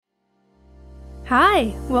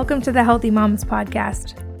Hi, welcome to the Healthy Moms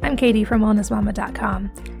Podcast. I'm Katie from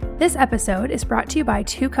wellnessmama.com. This episode is brought to you by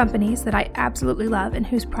two companies that I absolutely love and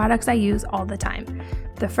whose products I use all the time.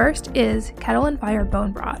 The first is Kettle and Fire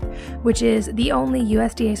Bone Broth, which is the only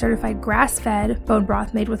USDA certified grass-fed bone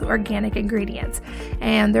broth made with organic ingredients.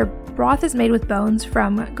 And their broth is made with bones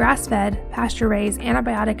from grass-fed, pasture-raised,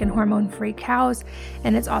 antibiotic and hormone-free cows,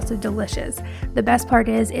 and it's also delicious. The best part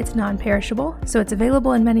is it's non-perishable, so it's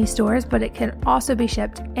available in many stores, but it can also be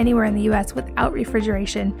shipped anywhere in the US without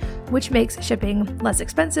refrigeration, which makes shipping less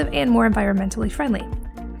expensive and more environmentally friendly.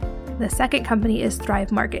 The second company is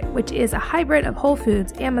Thrive Market, which is a hybrid of Whole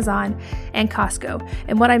Foods, Amazon, and Costco.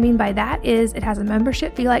 And what I mean by that is it has a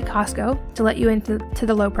membership fee like Costco to let you into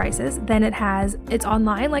the low prices. Then it's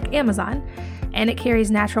online like Amazon, and it carries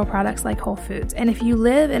natural products like Whole Foods. And if you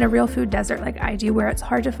live in a real food desert like I do, where it's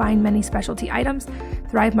hard to find many specialty items,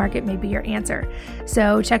 Thrive Market may be your answer.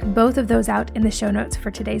 So check both of those out in the show notes for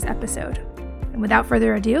today's episode. And without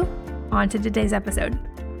further ado, on to today's episode.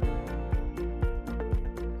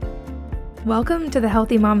 Welcome to the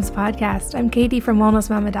Healthy Moms Podcast. I'm Katie from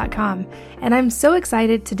wellnessmama.com, and I'm so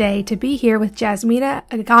excited today to be here with Jasmina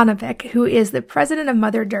Aganovic, who is the president of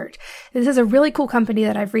Mother Dirt. This is a really cool company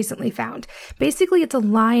that I've recently found. Basically, it's a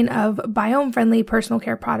line of biome-friendly personal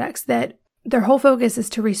care products that their whole focus is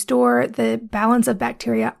to restore the balance of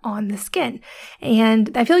bacteria on the skin.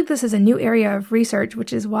 And I feel like this is a new area of research,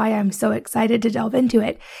 which is why I'm so excited to delve into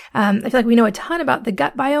it. I feel like we know a ton about the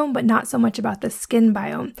gut biome, but not so much about the skin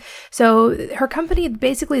biome. So her company,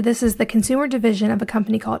 basically this is the consumer division of a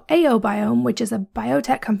company called AOBiome, which is a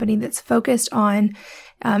biotech company that's focused on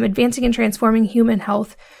advancing and transforming human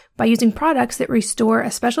health by using products that restore a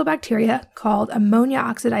special bacteria called ammonia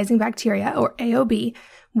oxidizing bacteria, or AOB,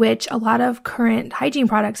 which a lot of current hygiene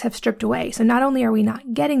products have stripped away. So not only are we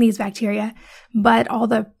not getting these bacteria, but all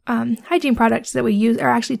the hygiene products that we use are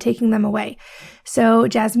actually taking them away. So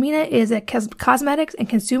Jasmina is a cosmetics and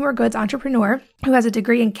consumer goods entrepreneur who has a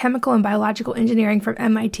degree in chemical and biological engineering from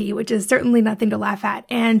MIT, which is certainly nothing to laugh at.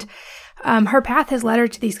 And her path has led her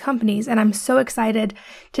to these companies, and I'm so excited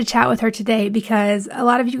to chat with her today because a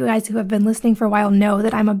lot of you guys who have been listening for a while know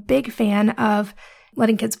that I'm a big fan of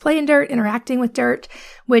letting kids play in dirt, interacting with dirt,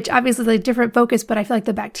 which obviously is a different focus, but I feel like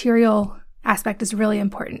the bacterial aspect is really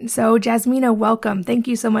important. So Jasmina, welcome. Thank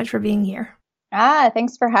you so much for being here.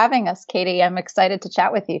 Thanks for having us, Katie. I'm excited to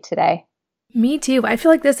chat with you today. Me too. I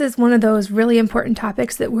feel like this is one of those really important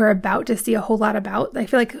topics that we're about to see a whole lot about. I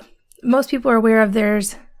feel like most people are aware of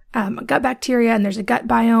there's gut bacteria and there's a gut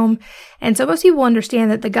biome. And so most people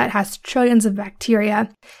understand that the gut has trillions of bacteria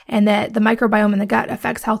and that the microbiome in the gut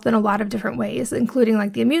affects health in a lot of different ways, including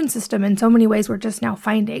like the immune system in so many ways we're just now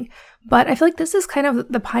finding. But I feel like this is kind of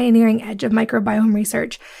the pioneering edge of microbiome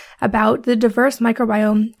research about the diverse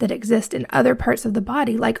microbiome that exists in other parts of the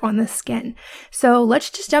body, like on the skin. So let's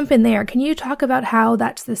just jump in there. Can you talk about how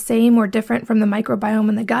that's the same or different from the microbiome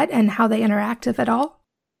in the gut and how they interact, if at all?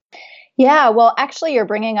 Yeah, well, actually, you're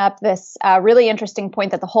bringing up this really interesting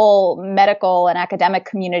point that the whole medical and academic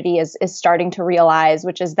community is starting to realize,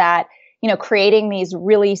 which is that, creating these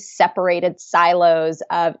really separated silos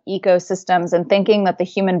of ecosystems and thinking that the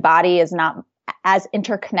human body is not as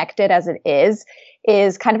interconnected as it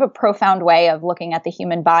is kind of a profound way of looking at the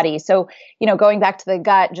human body. So, going back to the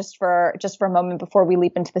gut just for a moment before we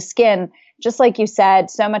leap into the skin, just like you said,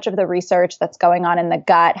 so much of the research that's going on in the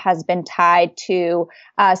gut has been tied to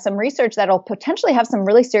some research that'll potentially have some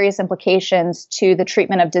really serious implications to the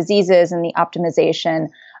treatment of diseases and the optimization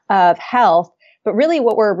of health. But really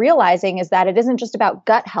what we're realizing is that it isn't just about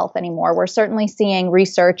gut health anymore. We're certainly seeing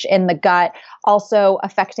research in the gut also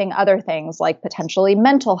affecting other things like potentially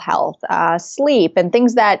mental health, sleep, and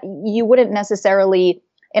things that you wouldn't necessarily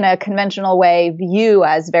in a conventional way view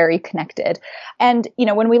as very connected. And,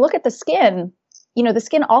 when we look at the skin, the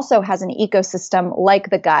skin also has an ecosystem like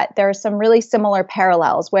the gut. There are some really similar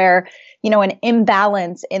parallels where, an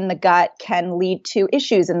imbalance in the gut can lead to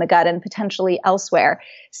issues in the gut and potentially elsewhere.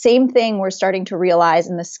 Same thing we're starting to realize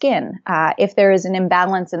in the skin. If there is an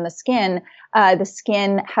imbalance in the skin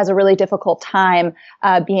has a really difficult time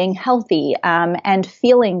being healthy and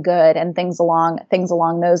feeling good and things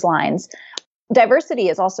along those lines. Diversity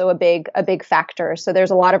is also a big factor. So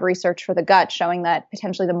there's a lot of research for the gut showing that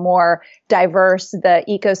potentially the more diverse the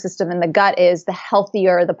ecosystem in the gut is, the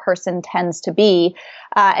healthier the person tends to be.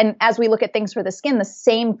 And as we look at things for the skin, the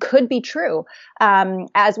same could be true.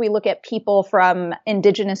 As we look at people from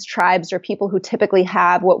indigenous tribes or people who typically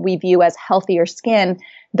have what we view as healthier skin,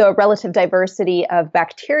 the relative diversity of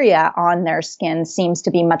bacteria on their skin seems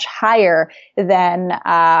to be much higher than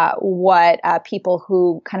what people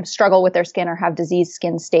who kind of struggle with their skin or have diseased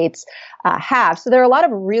skin states have. So there are a lot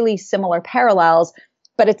of really similar parallels,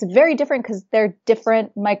 but it's very different because they're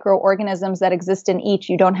different microorganisms that exist in each.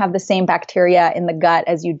 You don't have the same bacteria in the gut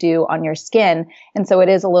as you do on your skin. And so it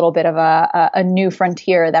is a little bit of a new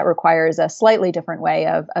frontier that requires a slightly different way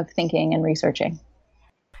of thinking and researching.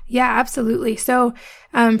 Yeah, absolutely. So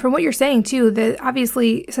from what you're saying too, that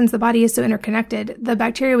obviously since the body is so interconnected, the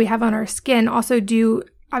bacteria we have on our skin also do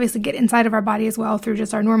obviously get inside of our body as well through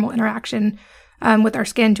just our normal interaction with our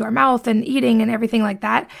skin to our mouth and eating and everything like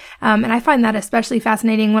that. And I find that especially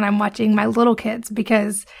fascinating when I'm watching my little kids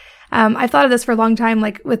because I've thought of this for a long time,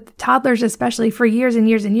 like with toddlers, especially for years and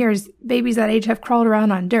years and years, babies that age have crawled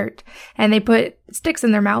around on dirt and they put sticks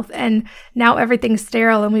in their mouth and now everything's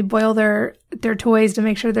sterile and we boil their toys to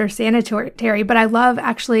make sure they're sanitary. But I love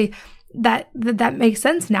actually that makes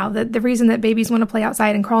sense now, that the reason that babies want to play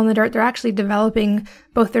outside and crawl in the dirt, they're actually developing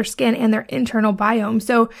both their skin and their internal biome.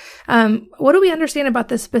 So what do we understand about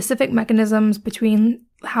the specific mechanisms between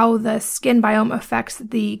how the skin biome affects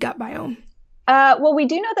the gut biome? Well, we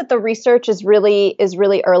do know that the research is really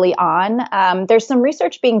early on. There's some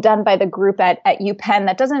research being done by the group at UPenn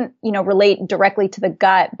that doesn't, relate directly to the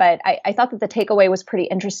gut, but I thought that the takeaway was pretty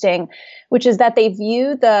interesting, which is that they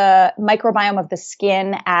view the microbiome of the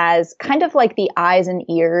skin as kind of like the eyes and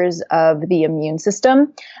ears of the immune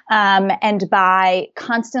system. And by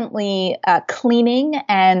constantly cleaning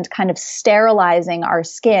and kind of sterilizing our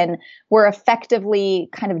skin, we're effectively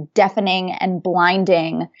kind of deafening and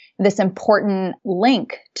blinding this important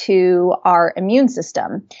link to our immune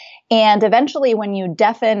system. And eventually, when you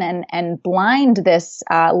deafen and blind this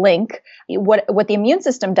link, what the immune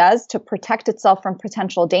system does to protect itself from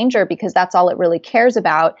potential danger, because that's all it really cares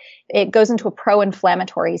about, it goes into a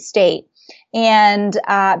pro-inflammatory state. And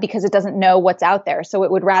because it doesn't know what's out there. So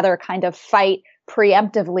it would rather kind of fight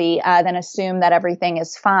preemptively than assume that everything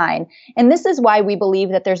is fine. And this is why we believe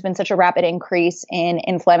that there's been such a rapid increase in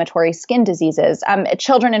inflammatory skin diseases.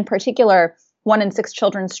 Children in particular, 1 in 6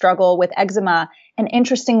 children struggle with eczema. And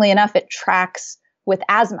interestingly enough, it tracks with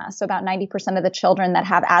asthma. So about 90% of the children that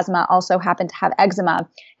have asthma also happen to have eczema.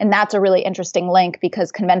 And that's a really interesting link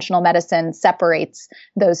because conventional medicine separates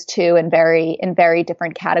those two in very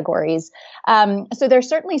different categories. So there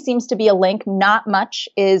certainly seems to be a link. Not much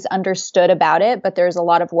is understood about it, but there's a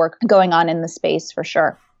lot of work going on in the space for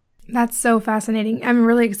sure. That's so fascinating. I'm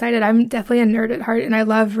really excited. I'm definitely a nerd at heart and I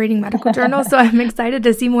love reading medical journals. So I'm excited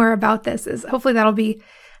to see more about this. Hopefully that'll be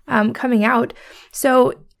coming out.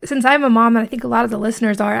 So since I'm a mom, and I think a lot of the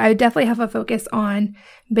listeners are, I definitely have a focus on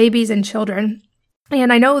babies and children.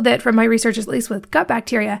 And I know that from my research, at least with gut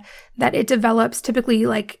bacteria, that it develops typically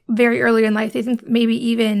like very early in life. They think maybe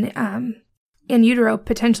even in utero,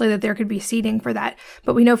 potentially that there could be seeding for that.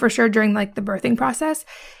 But we know for sure during like the birthing process.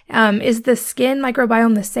 Is the skin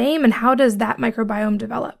microbiome the same? And how does that microbiome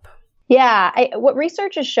develop? Yeah, what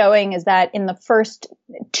research is showing is that in the first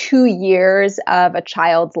 2 years of a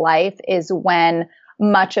child's life is when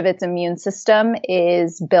much of its immune system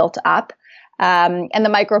is built up. And the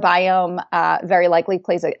microbiome very likely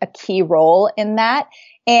plays a key role in that.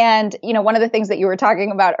 And, one of the things that you were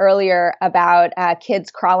talking about earlier about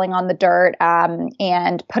kids crawling on the dirt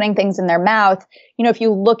and putting things in their mouth, if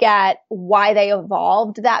you look at why they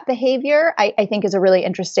evolved that behavior, I think is a really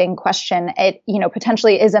interesting question. It,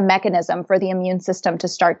 potentially is a mechanism for the immune system to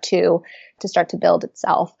start to build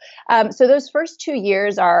itself. So those first 2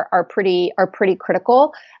 years are pretty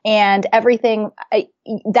critical, and everything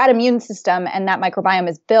that immune system and that microbiome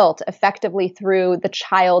is built effectively through the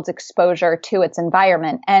child's exposure to its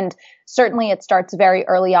environment. And certainly it starts very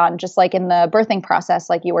early on, just like in the birthing process,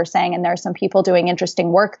 like you were saying, and there are some people doing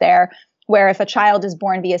interesting work there, where if a child is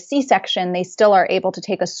born via C-section, they still are able to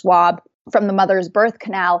take a swab from the mother's birth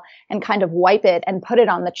canal and kind of wipe it and put it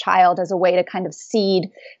on the child as a way to kind of seed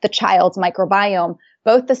the child's microbiome,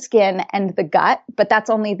 both the skin and the gut. But that's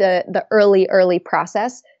only the early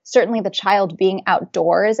process. Certainly the child being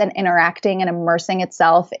outdoors and interacting and immersing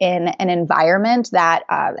itself in an environment that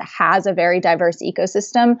has a very diverse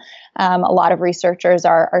ecosystem. A lot of researchers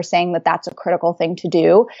are saying that that's a critical thing to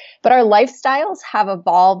do. But our lifestyles have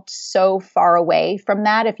evolved so far away from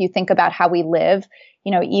that. If you think about how we live,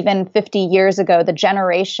 even 50 years ago, the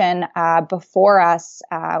generation before us,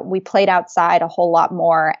 we played outside a whole lot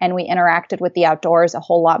more and we interacted with the outdoors a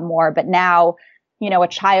whole lot more. But now, a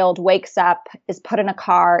child wakes up, is put in a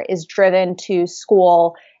car, is driven to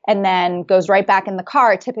school, and then goes right back in the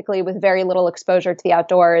car, typically with very little exposure to the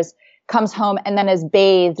outdoors, comes home and then is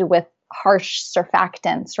bathed with harsh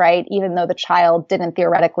surfactants, right? Even though the child didn't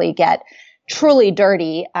theoretically get truly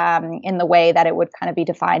dirty in the way that it would kind of be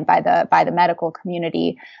defined by the medical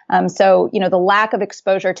community. So, the lack of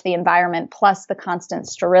exposure to the environment plus the constant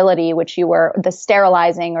sterility, the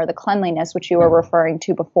sterilizing or the cleanliness, which you were referring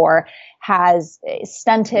to before, has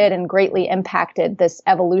stunted and greatly impacted this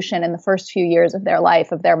evolution in the first few years of their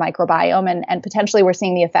life, of their microbiome. And potentially we're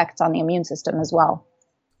seeing the effects on the immune system as well.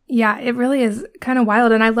 Yeah, it really is kind of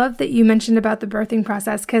wild. And I love that you mentioned about the birthing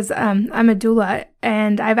process because I'm a doula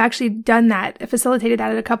and I've actually done that, facilitated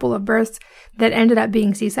that at a couple of births that ended up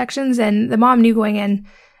being C-sections. And the mom knew going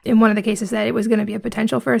in one of the cases that it was going to be a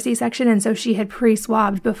potential for a C-section. And so she had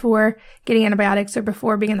pre-swabbed before getting antibiotics or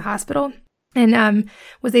before being in the hospital and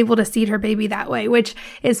was able to seed her baby that way, which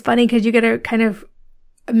is funny because you get a kind of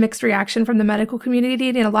a mixed reaction from the medical community,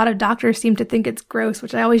 and a lot of doctors seem to think it's gross,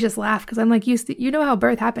 which I always just laugh because I'm like, you know how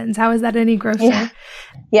birth happens. How is that any grosser?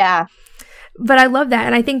 Yeah. But I love that.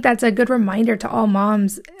 And I think that's a good reminder to all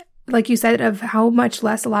moms, like you said, of how much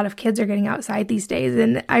less a lot of kids are getting outside these days.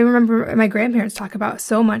 And I remember my grandparents talk about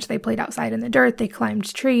so much. They played outside in the dirt. They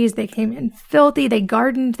climbed trees. They came in filthy. They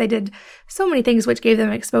gardened. They did so many things which gave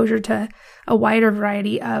them exposure to a wider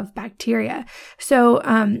variety of bacteria. So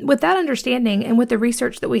with that understanding and with the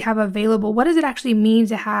research that we have available, what does it actually mean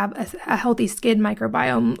to have a healthy skin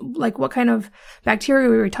microbiome? Like what kind of bacteria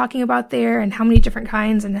we were talking about there and how many different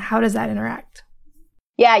kinds and how does that interact?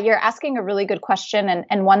 Yeah, you're asking a really good question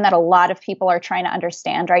and one that a lot of people are trying to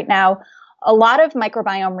understand right now. A lot of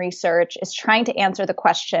microbiome research is trying to answer the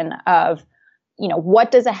question of, what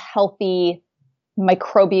does a healthy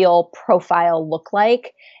microbial profile look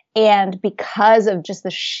like? And because of just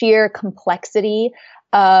the sheer complexity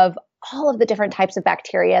of all of the different types of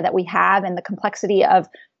bacteria that we have and the complexity of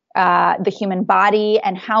the human body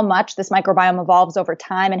and how much this microbiome evolves over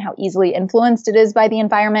time and how easily influenced it is by the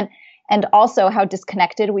environment, and also how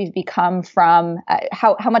disconnected we've become from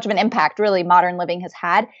how much of an impact really modern living has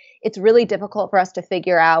had, it's really difficult for us to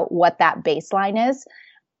figure out what that baseline is.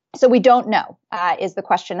 So we don't know, is the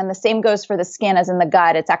question. And the same goes for the skin as in the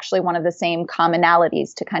gut. It's actually one of the same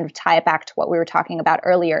commonalities to kind of tie it back to what we were talking about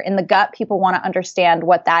earlier. In the gut, people want to understand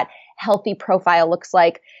what that healthy profile looks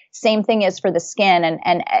like. Same thing is for the skin.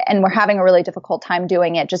 And we're having a really difficult time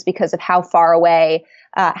doing it just because of how far away,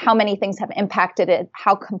 how many things have impacted it,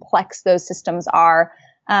 how complex those systems are.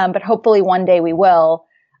 But hopefully one day we will.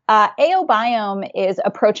 AOBiome is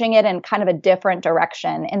approaching it in kind of a different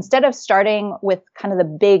direction. Instead of starting with kind of the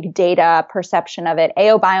big data perception of it,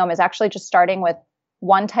 AOBiome is actually just starting with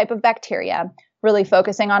one type of bacteria, really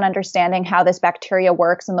focusing on understanding how this bacteria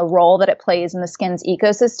works and the role that it plays in the skin's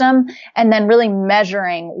ecosystem, and then really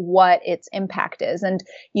measuring what its impact is. And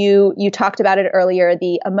you talked about it earlier.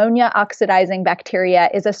 The ammonia oxidizing bacteria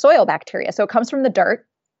is a soil bacteria. So it comes from the dirt.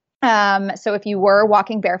 So if you were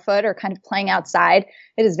walking barefoot or kind of playing outside,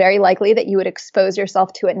 it is very likely that you would expose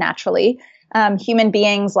yourself to it naturally. Human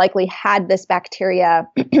beings likely had this bacteria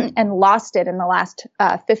and lost it in the last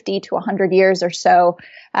 50 to 100 years or so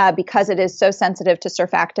because it is so sensitive to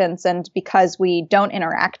surfactants and because we don't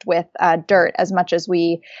interact with dirt as much as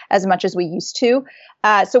we used to.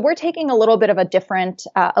 So we're taking a little bit of a different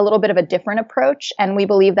approach, and we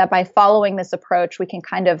believe that by following this approach, we can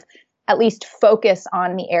kind of at least focus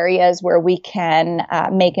on the areas where we can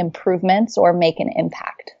make improvements or make an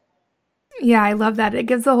impact. Yeah, I love that. It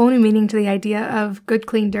gives a whole new meaning to the idea of good,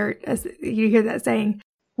 clean dirt, as you hear that saying.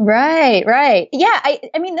 Right. Yeah,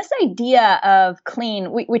 I mean, this idea of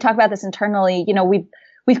clean, we talk about this internally,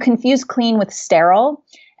 we've confused clean with sterile,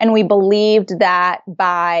 and we believed that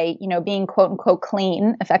by, being quote unquote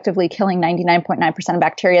clean, effectively killing 99.9% of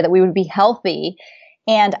bacteria, that we would be healthy.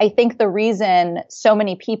 And I think the reason so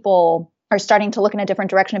many people are starting to look in a different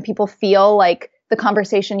direction and people feel like the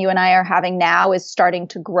conversation you and I are having now is starting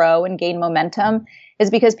to grow and gain momentum is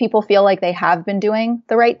because people feel like they have been doing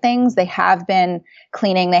the right things. They have been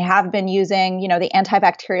cleaning. They have been using, the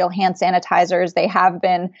antibacterial hand sanitizers. They have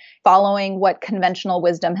been following what conventional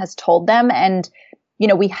wisdom has told them. And,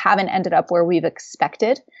 we haven't ended up where we've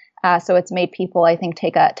expected. So it's made people, I think,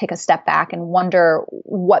 take a step back and wonder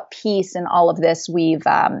what piece in all of this we've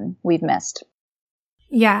missed.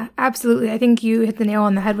 Yeah, absolutely. I think you hit the nail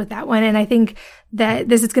on the head with that one. And I think that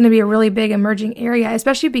this is going to be a really big emerging area,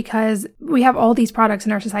 especially because we have all these products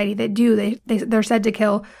in our society that they're said to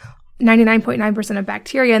kill 99.9% of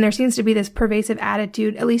bacteria. And there seems to be this pervasive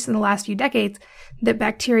attitude, at least in the last few decades, that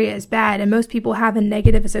bacteria is bad. And most people have a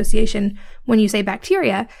negative association when you say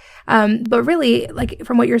bacteria. But really, like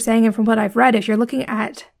from what you're saying and from what I've read, if you're looking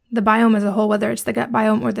at the biome as a whole, whether it's the gut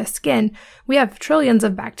biome or the skin, we have trillions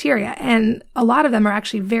of bacteria, and a lot of them are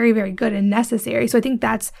actually very, very good and necessary. So I think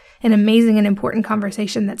that's an amazing and important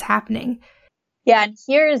conversation that's happening. Yeah, and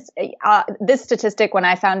here's this statistic. When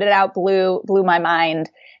I found it out, blew my mind.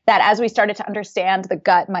 That as we started to understand the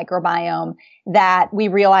gut microbiome, that we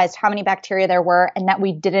realized how many bacteria there were, and that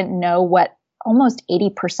we didn't know what almost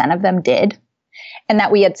 80% of them did, and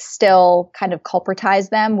that we had still kind of culpritized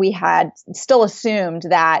them. We had still assumed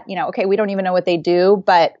that, okay, we don't even know what they do,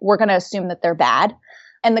 but we're going to assume that they're bad.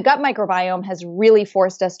 And the gut microbiome has really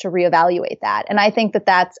forced us to reevaluate that. And I think that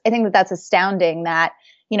that's astounding that,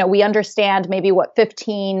 we understand maybe what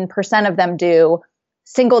 15% of them do.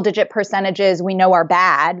 Single digit percentages we know are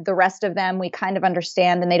bad. The rest of them we kind of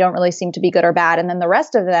understand and they don't really seem to be good or bad. And then the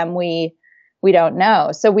rest of them we don't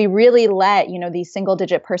know. So we really let, these single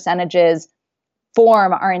digit percentages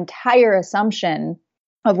form our entire assumption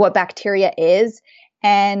of what bacteria is.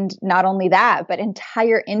 And not only that, but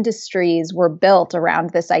entire industries were built around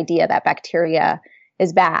this idea that bacteria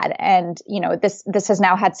is bad. And, this has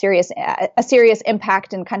now had a serious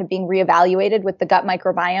impact in kind of being reevaluated with the gut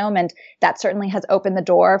microbiome. And that certainly has opened the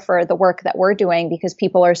door for the work that we're doing, because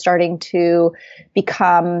people are starting to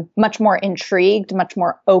become much more intrigued, much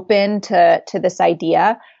more open to this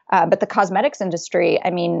idea. But the cosmetics industry, I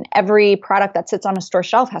mean, every product that sits on a store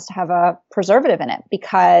shelf has to have a preservative in it,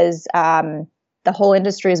 because the whole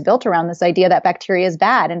industry is built around this idea that bacteria is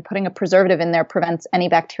bad, and putting a preservative in there prevents any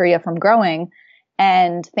bacteria from growing.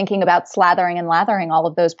 And thinking about slathering and lathering all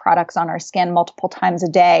of those products on our skin multiple times a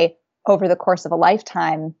day over the course of a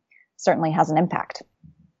lifetime certainly has an impact.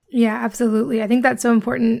 Yeah, absolutely. I think that's so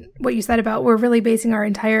important what you said about we're really basing our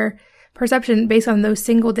entire perception based on those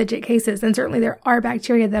single digit cases. And certainly there are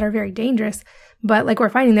bacteria that are very dangerous, but like we're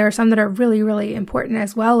finding, there are some that are really, really important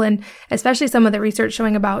as well. And especially some of the research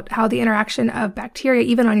showing about how the interaction of bacteria,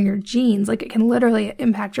 even on your genes, like it can literally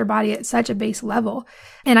impact your body at such a base level.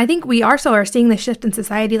 And I think we also are seeing the shift in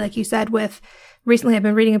society, like you said, with recently I've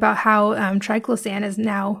been reading about how triclosan is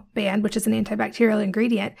now banned, which is an antibacterial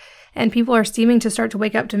ingredient. And people are seeming to start to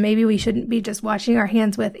wake up to maybe we shouldn't be just washing our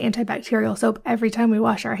hands with antibacterial soap every time we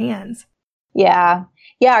wash our hands. Yeah.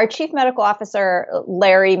 Yeah. Our chief medical officer,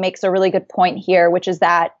 Larry, makes a really good point here, which is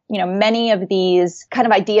that, many of these kind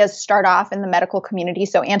of ideas start off in the medical community.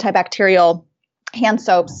 So antibacterial hand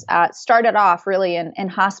soaps started off really in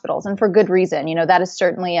hospitals, and for good reason. That is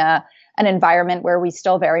certainly an environment where we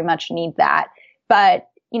still very much need that. But,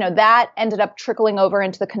 that ended up trickling over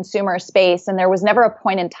into the consumer space. And there was never a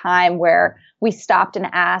point in time where we stopped and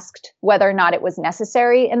asked whether or not it was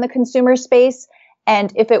necessary in the consumer space.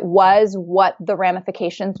 And if it was, what the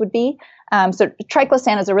ramifications would be. So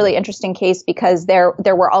triclosan is a really interesting case, because there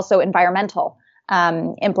were also environmental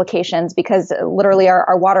implications, because literally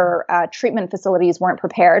our water treatment facilities weren't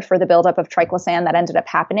prepared for the buildup of triclosan that ended up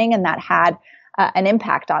happening, and that had an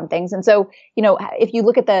impact on things. And so, if you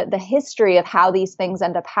look at the history of how these things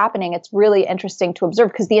end up happening, it's really interesting to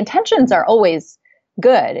observe, because the intentions are always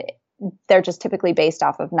good. They're just typically based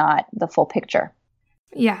off of not the full picture.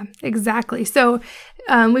 Yeah, exactly. So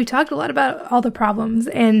we've talked a lot about all the problems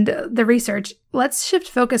and the research. Let's shift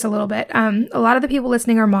focus a little bit. A lot of the people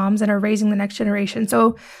listening are moms and are raising the next generation.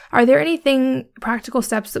 So are there anything practical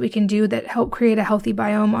steps that we can do that help create a healthy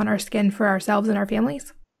biome on our skin for ourselves and our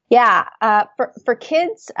families? Yeah. For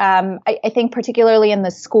kids, I think particularly in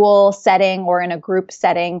the school setting or in a group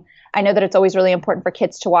setting, I know that it's always really important for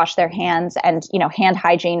kids to wash their hands, and, hand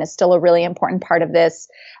hygiene is still a really important part of this.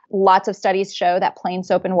 Lots of studies show that plain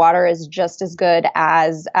soap and water is just as good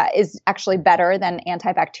as, is actually better than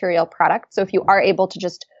antibacterial products. So if you are able to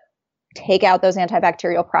just take out those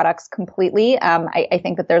antibacterial products completely, I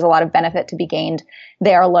think that there's a lot of benefit to be gained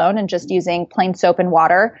there alone, and just using plain soap and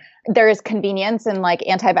water. There is convenience in like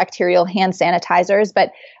antibacterial hand sanitizers,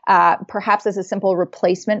 but perhaps as a simple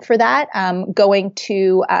replacement for that, going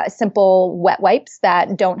to simple wet wipes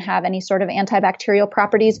that don't have any sort of antibacterial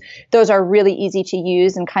properties. Those are really easy to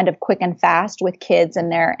use and kind of quick and fast with kids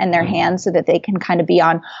and their hands, so that they can kind of be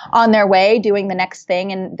on their way doing the next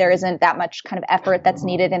thing, and there isn't that much kind of effort that's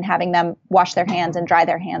needed in having them wash their hands and dry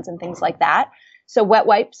their hands and things like that. So wet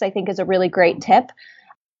wipes, I think, is a really great tip.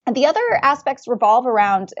 And the other aspects revolve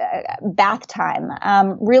around bath time,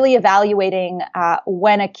 really evaluating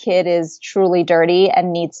when a kid is truly dirty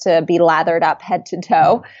and needs to be lathered up head to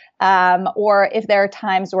toe, or if there are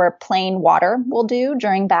times where plain water will do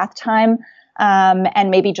during bath time,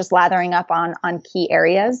 and maybe just lathering up on key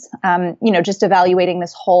areas. Just evaluating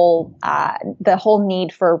this the whole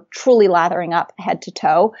need for truly lathering up head to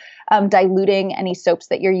toe, diluting any soaps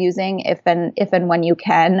that you're using if and when you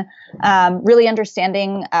can, really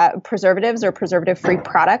understanding preservatives or preservative-free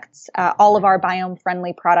products. All of our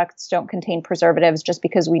biome-friendly products don't contain preservatives, just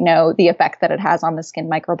because we know the effect that it has on the skin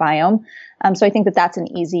microbiome. So I think that that's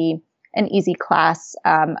an easy an easy class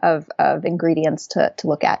of ingredients to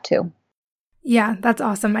look at too. Yeah, that's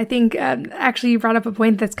awesome. I think actually you brought up a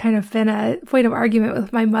point that's kind of been a point of argument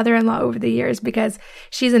with my mother-in-law over the years, because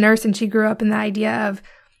she's a nurse and she grew up in the idea of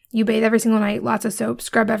you bathe every single night, lots of soap,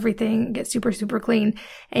 scrub everything, get super, super clean.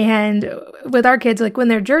 And with our kids, like when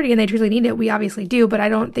they're dirty and they truly need it, we obviously do, but I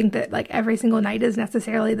don't think that like every single night is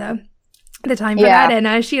necessarily the time for that.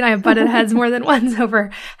 And she and I have butted heads more than once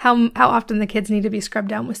over how often the kids need to be scrubbed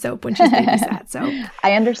down with soap when she's babysat. So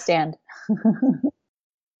I understand.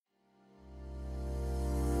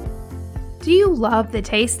 Do you love the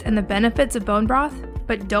taste and the benefits of bone broth,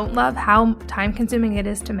 but don't love how time-consuming it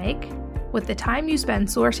is to make? With the time you spend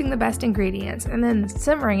sourcing the best ingredients and then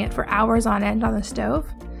simmering it for hours on end on the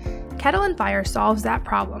stove? Kettle and Fire solves that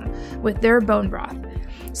problem with their bone broth.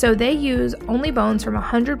 So they use only bones from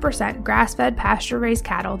 100% grass-fed pasture-raised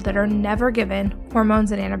cattle that are never given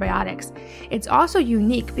hormones and antibiotics. It's also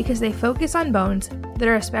unique because they focus on bones that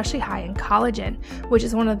are especially high in collagen, which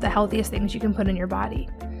is one of the healthiest things you can put in your body.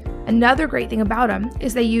 Another great thing about them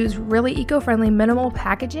is they use really eco-friendly minimal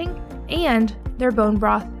packaging, and their bone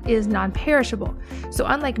broth is non-perishable. So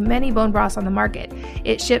unlike many bone broths on the market,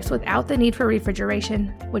 it ships without the need for refrigeration,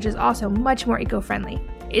 which is also much more eco-friendly.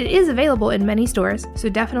 It is available in many stores, so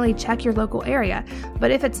definitely check your local area.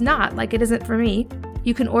 But if it's not, like it isn't for me,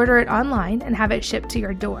 you can order it online and have it shipped to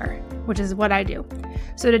your door, which is what I do.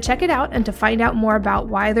 So to check it out and to find out more about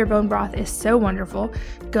why their bone broth is so wonderful,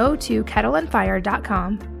 go to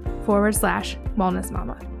kettleandfire.com/wellness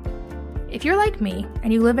mama. If you're like me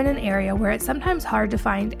and you live in an area where it's sometimes hard to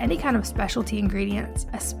find any kind of specialty ingredients,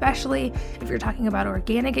 especially if you're talking about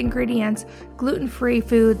organic ingredients, gluten-free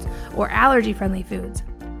foods, or allergy-friendly foods,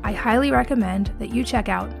 I highly recommend that you check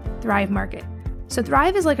out Thrive Market. So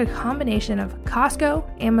Thrive is like a combination of Costco,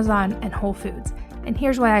 Amazon, and Whole Foods. And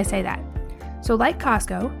here's why I say that. So like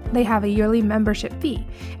Costco, they have a yearly membership fee,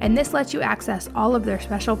 and this lets you access all of their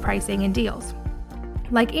special pricing and deals.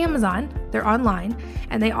 Like Amazon, they're online,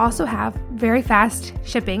 and they also have very fast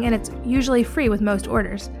shipping, and it's usually free with most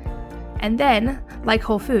orders. And then, like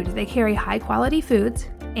Whole Foods, they carry high-quality foods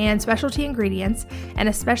and specialty ingredients, and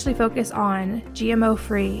especially focus on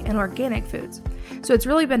GMO-free and organic foods. So it's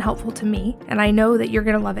really been helpful to me, and I know that you're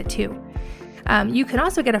going to love it too. You can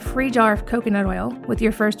also get a free jar of coconut oil with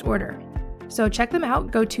your first order. So check them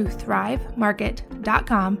out. Go to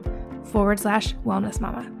thrivemarket.com/wellness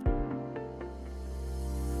mama.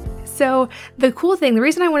 So the cool thing, the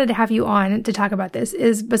reason I wanted to have you on to talk about this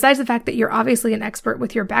is, besides the fact that you're obviously an expert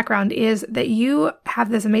with your background, is that you have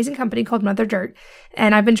this amazing company called Mother Dirt.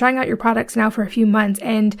 And I've been trying out your products now for a few months.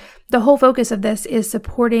 And the whole focus of this is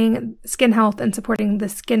supporting skin health and supporting the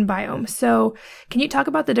skin biome. So can you talk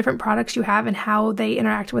about the different products you have and how they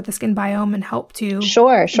interact with the skin biome and help to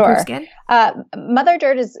improve skin? Mother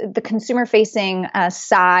Dirt is the consumer-facing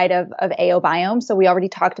side of AOBiome. So we already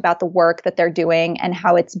talked about the work that they're doing and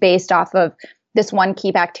how it's based off of this one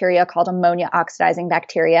key bacteria called ammonia oxidizing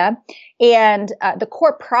bacteria. And the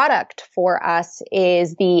core product for us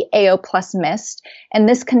is the AO Plus Mist. And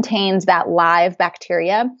this contains that live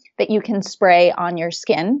bacteria that you can spray on your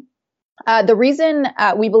skin. The reason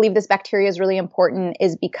we believe this bacteria is really important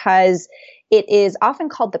is because it is often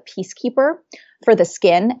called the peacekeeper for the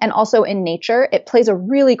skin, and also in nature. It plays a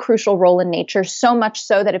really crucial role in nature, so much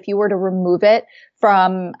so that if you were to remove it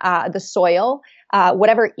from the soil,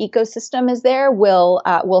 whatever ecosystem is there will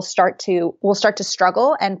start to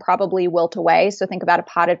struggle and probably wilt away. So think about a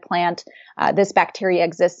potted plant. This bacteria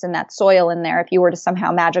exists in that soil in there. If you were to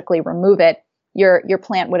somehow magically remove it, your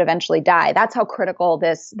plant would eventually die. That's how critical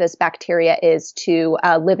this bacteria is to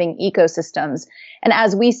living ecosystems. And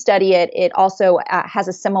as we study it, it also has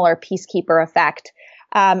a similar peacekeeper effect.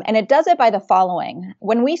 And it does it by the following.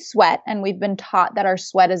 When we sweat, and we've been taught that our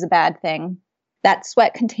sweat is a bad thing, that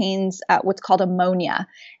sweat contains what's called ammonia.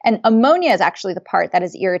 And ammonia is actually the part that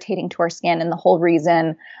is irritating to our skin and the whole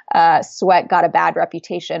reason sweat got a bad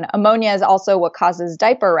reputation. Ammonia is also what causes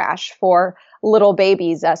diaper rash for little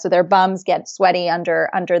babies. So their bums get sweaty under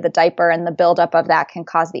the diaper, and the buildup of that can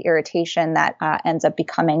cause the irritation that ends up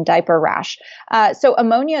becoming diaper rash. So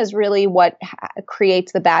ammonia is really what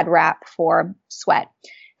creates the bad rap for sweat.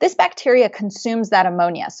 This bacteria consumes that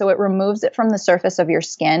ammonia, so it removes it from the surface of your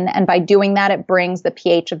skin. And by doing that, it brings the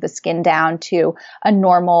pH of the skin down to a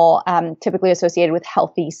normal, typically associated with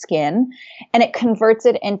healthy skin. And it converts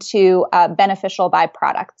it into beneficial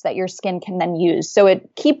byproducts that your skin can then use. So it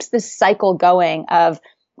keeps this cycle going of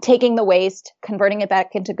taking the waste, converting it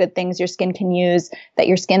back into good things your skin can use, that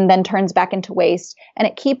your skin then turns back into waste. And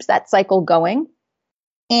it keeps that cycle going.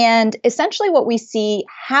 And essentially what we see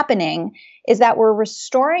happening is that we're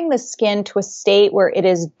restoring the skin to a state where it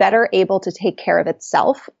is better able to take care of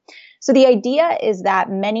itself. So the idea is that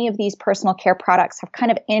many of these personal care products have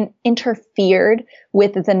kind of interfered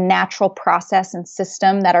with the natural process and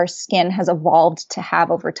system that our skin has evolved to have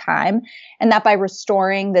over time. And that by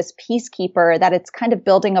restoring this peacekeeper, that it's kind of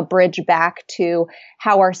building a bridge back to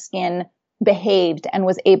how our skin behaved and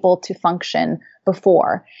was able to function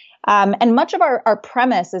before. And much of our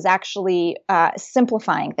premise is actually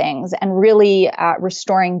simplifying things and really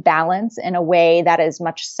restoring balance in a way that is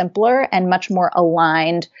much simpler and much more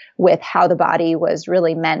aligned with how the body was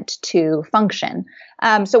really meant to function.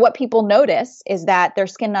 So what people notice is that their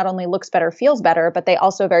skin not only looks better, feels better, but they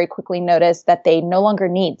also very quickly notice that they no longer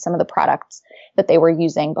need some of the products that they were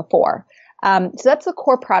using before. So that's the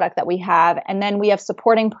core product that we have. And then we have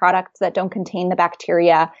supporting products that don't contain the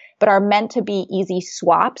bacteria, but are meant to be easy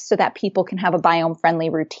swaps so that people can have a biome-friendly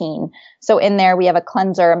routine. So in there, we have a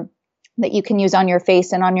cleanser that you can use on your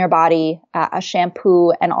face and on your body, a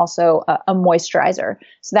shampoo, and also a moisturizer.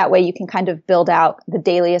 So that way you can kind of build out the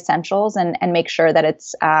daily essentials and make sure that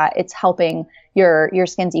it's helping your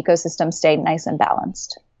skin's ecosystem stay nice and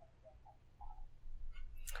balanced.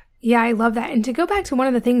 Yeah, I love that. And to go back to one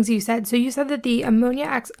of the things you said, so you said that the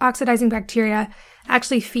ammonia oxidizing bacteria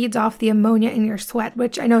actually feeds off the ammonia in your sweat,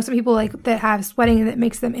 which I know some people like that have sweating and it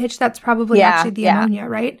makes them itch. That's probably actually the ammonia,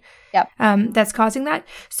 right? Yep. That's causing that.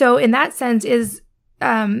 So in that sense, is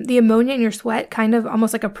the ammonia in your sweat kind of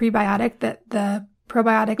almost like a prebiotic that the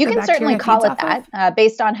probiotic you can certainly call it that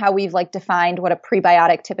based on how we've defined what a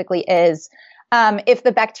prebiotic typically is. If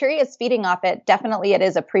the bacteria is feeding off it, definitely it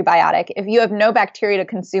is a prebiotic. If you have no bacteria to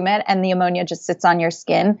consume it and the ammonia just sits on your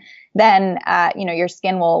skin, then, your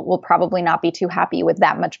skin will probably not be too happy with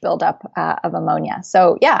that much buildup of ammonia.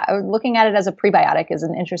 So yeah, looking at it as a prebiotic is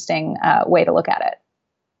an interesting way to look at it.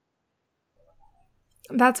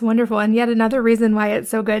 That's wonderful. And yet another reason why it's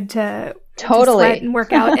so good to sweat Totally and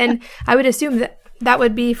work out. And I would assume that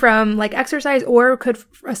would be from exercise, or could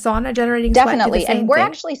a sauna generating sweat do the same and we're thing?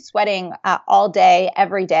 actually sweating all day,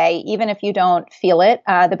 every day, even if you don't feel it.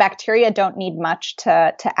 The bacteria don't need much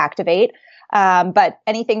to activate. But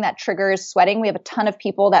anything that triggers sweating, we have a ton of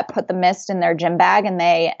people that put the mist in their gym bag and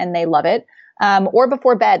they love it. Or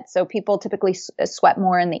before bed. So people typically sweat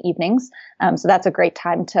more in the evenings. So that's a great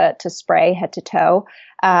time to spray head to toe.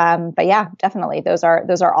 But yeah, definitely those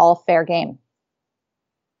are all fair game.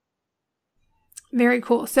 Very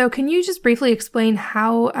cool. So can you just briefly explain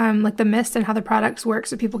how the mist and how the products work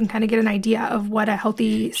so people can kind of get an idea of what a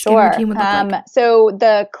healthy skin routine would look like? So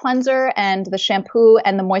the cleanser and the shampoo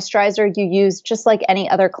and the moisturizer you use just like any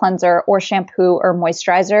other cleanser or shampoo or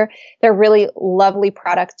moisturizer. They're really lovely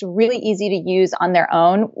products, really easy to use on their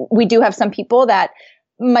own. We do have some people that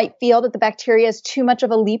might feel that the bacteria is too much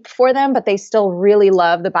of a leap for them, but they still really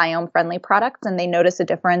love the biome-friendly products and they notice a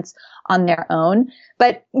difference on their own.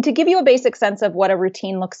 But to give you a basic sense of what a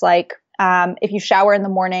routine looks like, if you shower in the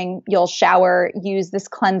morning, you'll use this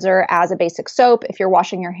cleanser as a basic soap. If you're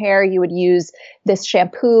washing your hair, you would use this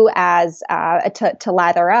shampoo as to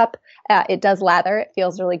lather up. It does lather. It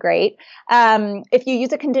feels really great. If you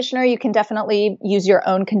use a conditioner, you can definitely use your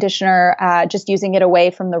own conditioner, just using it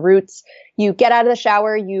away from the roots. You get out of the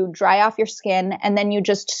shower, you dry off your skin, and then you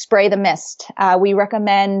just spray the mist. We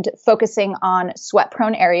recommend focusing on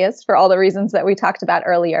sweat-prone areas for all the reasons that we talked about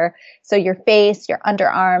earlier. So your face, your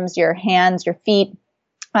underarms, your hands, your feet,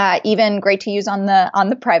 even great to use on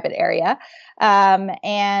the private area.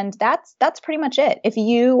 And that's pretty much it. If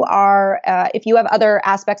you have other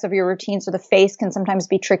aspects of your routine, so the face can sometimes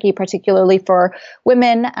be tricky, particularly for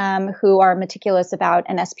women, who are meticulous about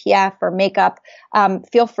an SPF or makeup,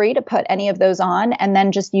 feel free to put any of those on and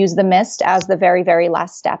then just use the mist as the very, very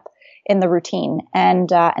last step in the routine. And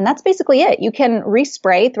that's basically it. You can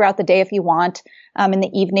respray throughout the day if you want. In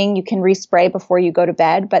the evening, you can respray before you go to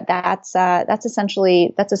bed, but that's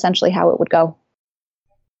essentially how it would go.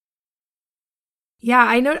 Yeah,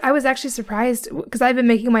 I know. I was actually surprised because I've been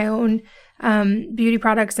making my own beauty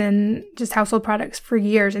products and just household products for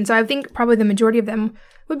years. And so I think probably the majority of them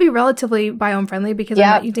would be relatively biome friendly because I'm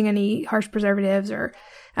not using any harsh preservatives or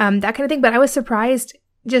that kind of thing. But I was surprised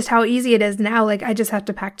just how easy it is now. I just have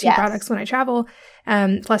to pack two products when I travel,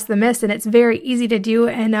 plus the mist, and it's very easy to do.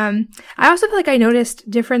 And I also feel like I noticed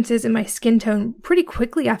differences in my skin tone pretty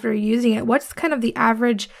quickly after using it. What's kind of the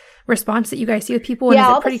average response that you guys see with people? And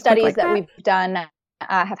all the studies that we've done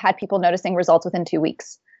have had people noticing results within 2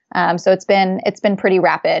 weeks. So it's been pretty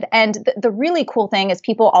rapid. And the really cool thing is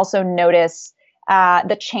people also notice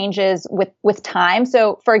the changes with time.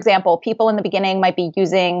 So for example, people in the beginning might be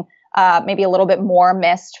using maybe a little bit more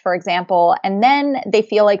mist, for example. And then they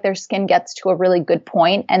feel like their skin gets to a really good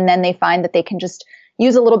point, and then they find that they can just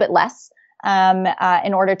use a little bit less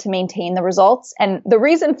in order to maintain the results. And the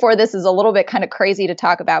reason for this is a little bit kind of crazy to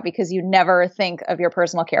talk about because you never think of your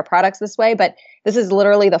personal care products this way, but this is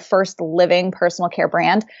literally the first living personal care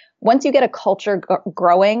brand. Once you get a culture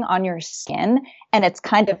growing on your skin and it's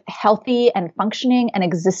kind of healthy and functioning and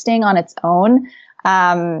existing on its own,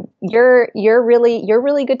 you're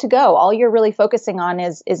really good to go. All you're really focusing on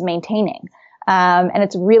is maintaining. And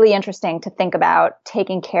it's really interesting to think about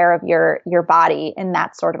taking care of your body in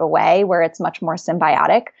that sort of a way where it's much more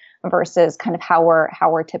symbiotic versus kind of how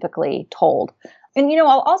we're typically told. And,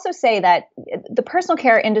 I'll also say that the personal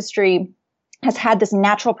care industry has had this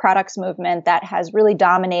natural products movement that has really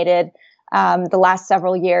dominated the last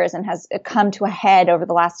several years and has come to a head over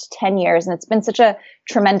the last 10 years. And it's been such a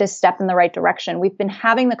tremendous step in the right direction. We've been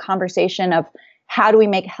having the conversation of how do we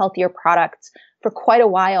make healthier products for quite a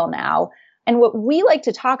while now. And what we like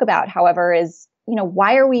to talk about, however, is,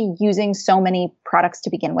 why are we using so many products to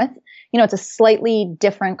begin with? It's a slightly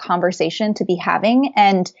different conversation to be having,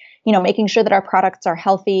 and, making sure that our products are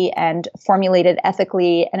healthy and formulated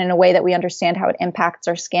ethically and in a way that we understand how it impacts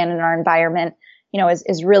our skin and our environment,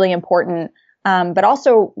 is really important. But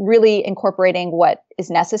also really incorporating what is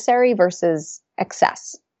necessary versus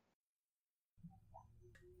excess.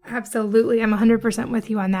 Absolutely. I'm 100% with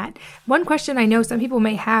you on that. One question I know some people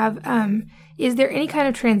may have, is there any kind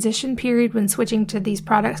of transition period when switching to these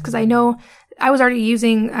products? Because I know I was already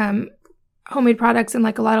using homemade products and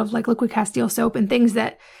like a lot of like liquid Castile soap and things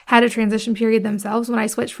that had a transition period themselves when I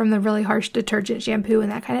switched from the really harsh detergent shampoo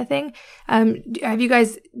and that kind of thing.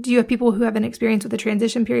 Do you have people who have an experience with a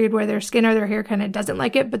transition period where their skin or their hair kind of doesn't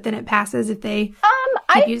like it, but then it passes if they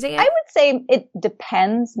keep using it? I would say it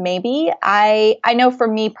depends, maybe. I know for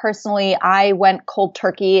me personally, I went cold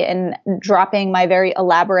turkey in dropping my very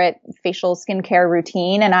elaborate facial skincare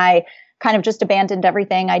routine, and I kind of just abandoned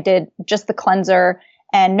everything. I did just the cleanser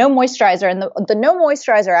and no moisturizer. And the no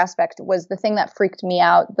moisturizer aspect was the thing that freaked me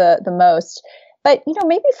out the most. But,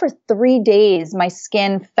 maybe for 3 days, my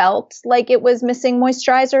skin felt like it was missing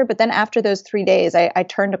moisturizer. But then after those 3 days, I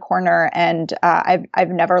turned a corner and I've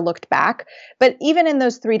never looked back. But even in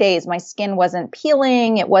those 3 days, my skin wasn't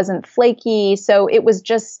peeling. It wasn't flaky. So it was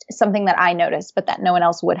just something that I noticed, but that no one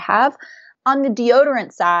else would have. On the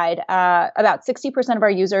deodorant side, about 60% of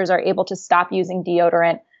our users are able to stop using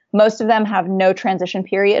deodorant. Most of them have no transition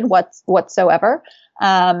period whatsoever.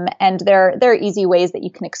 And there are easy ways that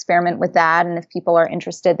you can experiment with that. And if people are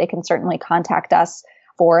interested, they can certainly contact us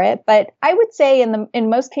for it. But I would say in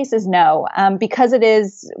most cases, no, because it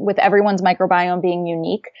is with everyone's microbiome being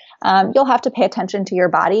unique. You'll have to pay attention to your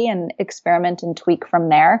body and experiment and tweak from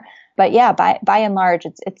there. But yeah, by and large,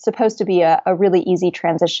 it's supposed to be a really easy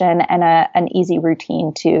transition and an easy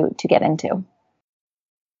routine to get into.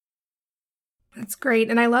 That's great.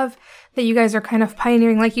 And I love that you guys are kind of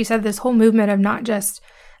pioneering, like you said, this whole movement of not just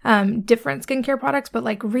different skincare products, but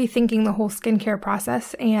like rethinking the whole skincare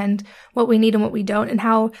process and what we need and what we don't, and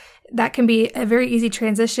how that can be a very easy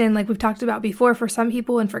transition. Like we've talked about before, for some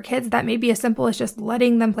people and for kids, that may be as simple as just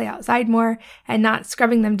letting them play outside more and not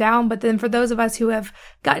scrubbing them down. But then for those of us who have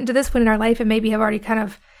gotten to this point in our life and maybe have already kind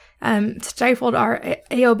of stifled our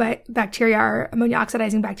AO bacteria, our ammonia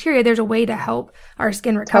oxidizing bacteria, there's a way to help our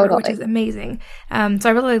skin recover, Totally. Which is amazing. So I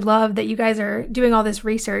really love that you guys are doing all this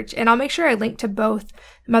research, and I'll make sure I link to both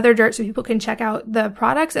Mother Dirt so people can check out the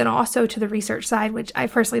products and also to the research side, which I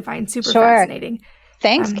personally find super fascinating.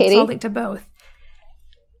 Thanks, Katie. So I'll link to both.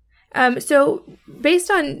 So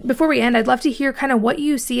before we end, I'd love to hear kind of what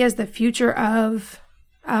you see as the future of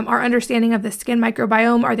our understanding of the skin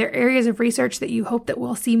microbiome. Are there areas of research that you hope that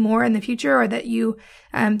we'll see more in the future, or that you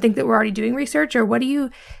think that we're already doing research? Or what do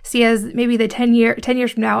you see as maybe the 10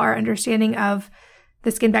 years from now, our understanding of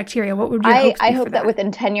the skin bacteria? What would your hopes be I hope for that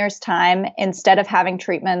within 10 years' time, instead of having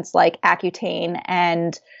treatments like Accutane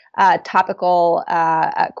and topical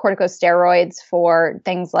corticosteroids for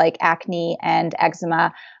things like acne and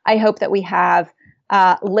eczema, I hope that we have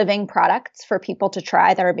living products for people to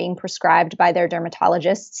try that are being prescribed by their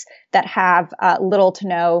dermatologists that have little to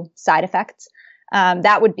no side effects.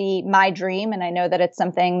 That would be my dream. And I know that it's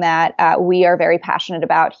something that we are very passionate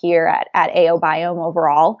about here at AO Biome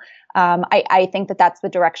overall. I think that that's the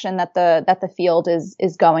direction that the field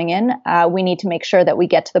is going in. We need to make sure that we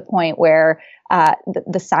get to the point where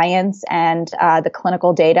the science and the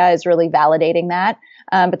clinical data is really validating that.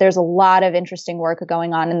 But there's a lot of interesting work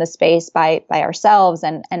going on in the space by ourselves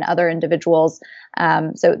and other individuals.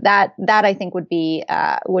 So that I think would be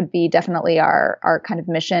definitely our kind of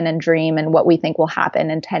mission and dream and what we think will happen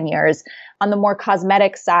in 10 years. On the more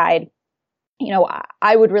cosmetic side,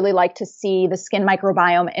 I would really like to see the skin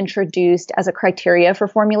microbiome introduced as a criteria for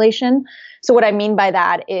formulation. So what I mean by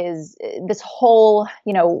that is this whole,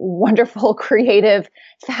 wonderful, creative,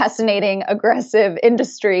 fascinating, aggressive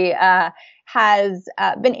industry has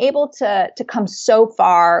been able to come so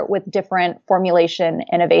far with different formulation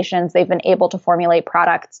innovations. They've been able to formulate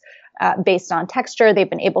products based on texture. They've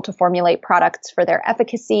been able to formulate products for their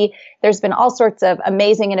efficacy. There's been all sorts of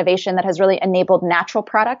amazing innovation that has really enabled natural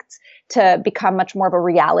products to become much more of a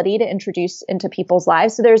reality to introduce into people's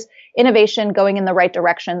lives. So there's innovation going in the right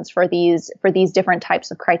directions for these different types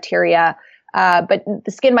of criteria. But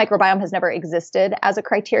the skin microbiome has never existed as a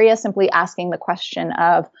criteria, simply asking the question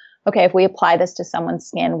of, okay, if we apply this to someone's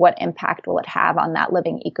skin, what impact will it have on that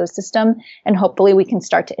living ecosystem? And hopefully we can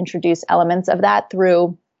start to introduce elements of that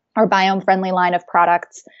through our biome-friendly line of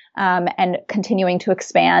products, and continuing to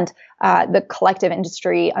expand the collective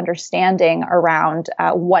industry understanding around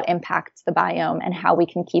what impacts the biome and how we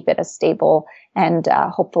can keep it as stable and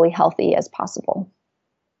hopefully healthy as possible.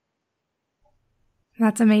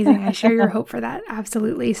 That's amazing. I share your hope for that.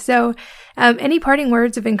 Absolutely. So any parting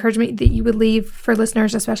words of encouragement that you would leave for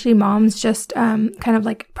listeners, especially moms, just kind of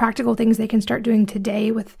like practical things they can start doing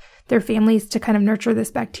today with their families to kind of nurture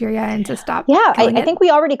this bacteria and to stop? Yeah, I think we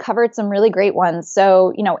already covered some really great ones.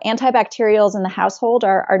 So, antibacterials in the household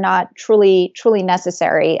are not truly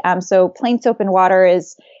necessary. So plain soap and water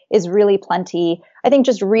is really plenty. I think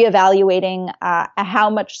just reevaluating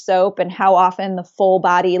how much soap and how often the full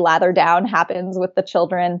body lather down happens with the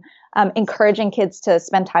children, encouraging kids to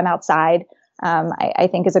spend time outside, I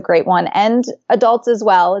think is a great one. And adults as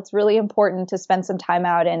well. It's really important to spend some time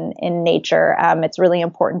out in nature. It's really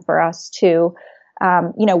important for us to,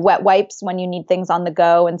 wet wipes when you need things on the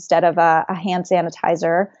go instead of a hand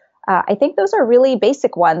sanitizer. I think those are really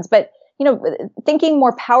basic ones, but thinking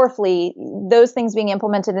more powerfully, those things being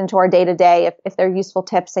implemented into our day to day, if they're useful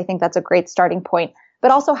tips, I think that's a great starting point.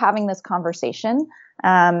 But also having this conversation.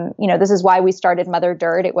 This is why we started Mother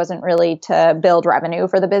Dirt. It wasn't really to build revenue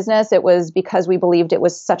for the business. It was because we believed it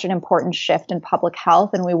was such an important shift in public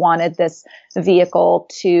health, and we wanted this vehicle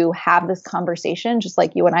to have this conversation, just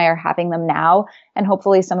like you and I are having them now. And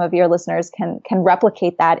hopefully some of your listeners can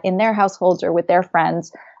replicate that in their households or with their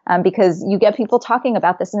friends. Because you get people talking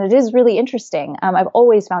about this, and it is really interesting. I've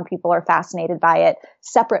always found people are fascinated by it,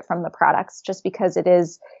 separate from the products, just because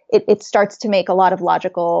it starts to make a lot of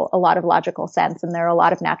logical sense, and there are a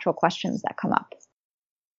lot of natural questions that come up.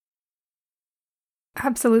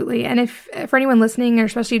 Absolutely. And if for anyone listening, or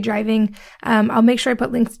especially driving, I'll make sure I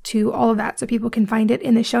put links to all of that so people can find it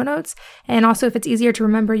in the show notes. And also, if it's easier to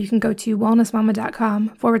remember, you can go to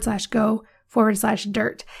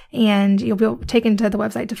wellnessmama.com/go/dirt, and you'll be taken to the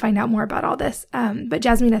website to find out more about all this. But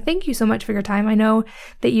Jasmina, thank you so much for your time. I know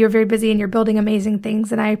that you're very busy and you're building amazing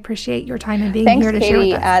things, and I appreciate your time and being here to Katie. share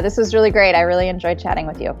with us. This was really great. I really enjoyed chatting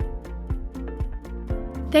with you.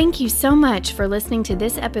 Thank you so much for listening to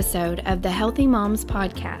this episode of the Healthy Moms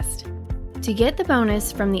Podcast. To get the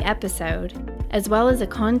bonus from the episode, as well as a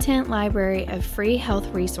content library of free health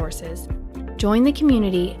resources, join the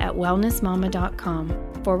community at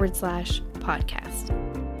wellnessmama.com/podcast.